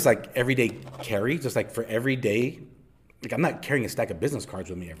if I'm just everyday carry, just for every day, I'm not carrying a stack of business cards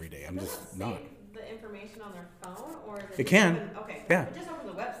with me every day. I'm just not. The information on their phone, or is It just can. Okay. Yeah. But just over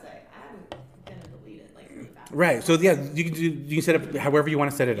the website. I'm gonna delete it really fast. Right. So yeah, you can set up however you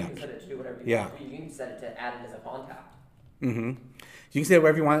want to set it You up. can set it to do whatever you Yeah. want. You can set it to add it as a contact. Mm-hmm. You can say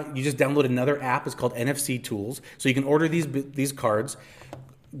whatever you want. You just download another app. It's called NFC Tools. So you can order these cards.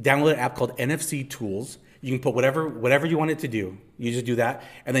 Download an app called NFC Tools. You can put whatever you want it to do. You just do that,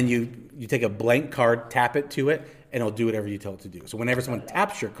 and then you take a blank card, tap it to it, and it'll do whatever you tell it to do. So whenever someone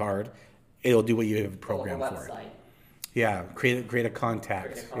taps your card, it'll do what you have programmed Go on the for it. website, Yeah, create a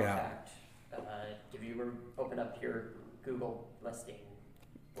contact. create a Yeah, contact. If you open up your Google listing,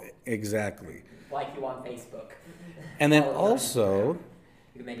 exactly. like you on Facebook. And then Follow you on also, Instagram.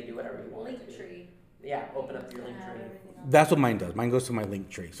 You can make it do whatever you want it to do. Linktree. Yeah, open up your link tree. That's what mine does. Mine goes to my link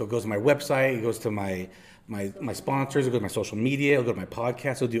tree. So it goes to my website, it goes to my sponsors, it goes to my social media, it'll go to my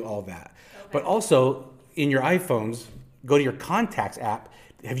podcast, it'll do all that. But also, in your iPhones, go to your contacts app.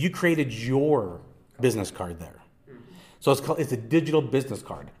 Have you created your business card there? So it's a digital business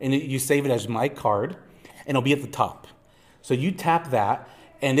card. And you save it as my card, and it'll be at the top. So you tap that,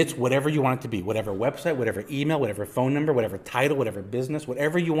 and it's whatever you want it to be. Whatever website, whatever email, whatever phone number, whatever title, whatever business,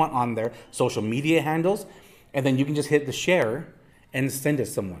 whatever you want on there, social media handles. And then you can just hit the share and send it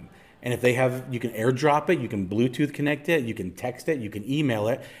to someone. And if they have, you can airdrop it, you can Bluetooth connect it, you can text it, you can email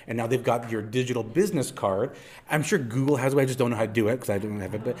it, and now they've got your digital business card. I'm sure Google has a way. I just don't know how to do it because I don't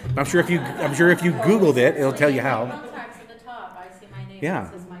have it. But I'm sure if you Googled it, it'll tell you how. Contacts at the top, I see my name. Yeah.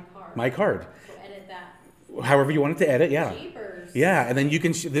 It says my card. My card. So edit that. However you want it to edit, yeah. Jeepers. Yeah, and then you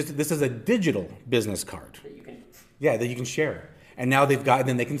can. This is a digital business card. That you can. Yeah, that you can share, and now they've got, and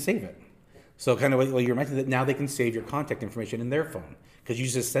then they can save it. So kind of what you're mentioning, that now they can save your contact information in their phone because you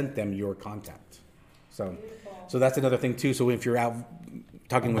just sent them your contact. So that's another thing too. So if you're out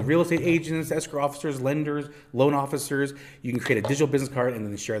talking with real estate agents, escrow officers, lenders, loan officers, you can create a digital business card and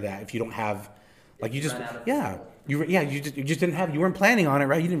then share that. If you don't have, like you just, you just didn't have, you weren't planning on it,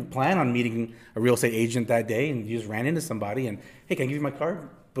 right? You didn't plan on meeting a real estate agent that day, and you just ran into somebody and, hey, can I give you my card?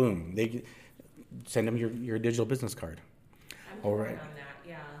 Boom, they send them your digital business card. I'm All working right. on that,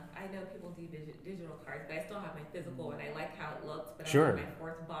 yeah. I know people do digital cards, but I still have my physical, and I like how it looks, but Sure. I'm on my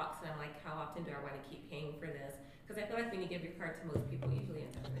fourth box, and I'm like, how often do I want to keep paying for this? Because I feel like when you give your card to most people, it usually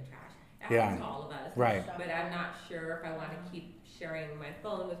ends up in the trash. It Yeah. happens to all of us. Right. But I'm not sure if I want to keep sharing my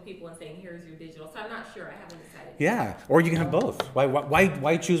phone with people and saying, here's your digital. So I'm not sure. I haven't decided. Yeah, or you can have both.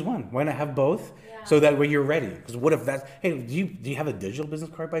 Why choose one? Why not have both? Yeah. So that way you're ready. Because what if that's, hey, do you have a digital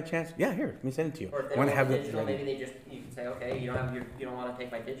business card by chance? Yeah, here, let me send it to you. Or if they Want don't to want have it digital, ready. maybe you can say, okay, you don't want to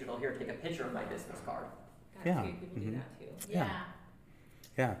take my digital. Here, take a picture of my business card. Got Yeah. People do that too. Yeah. Yeah.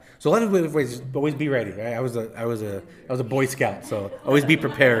 Yeah. So a lot of ways, always be ready. Right? I was a Boy Scout, so always be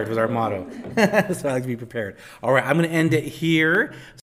prepared was our motto. So I like to be prepared. All right, I'm going to end it here.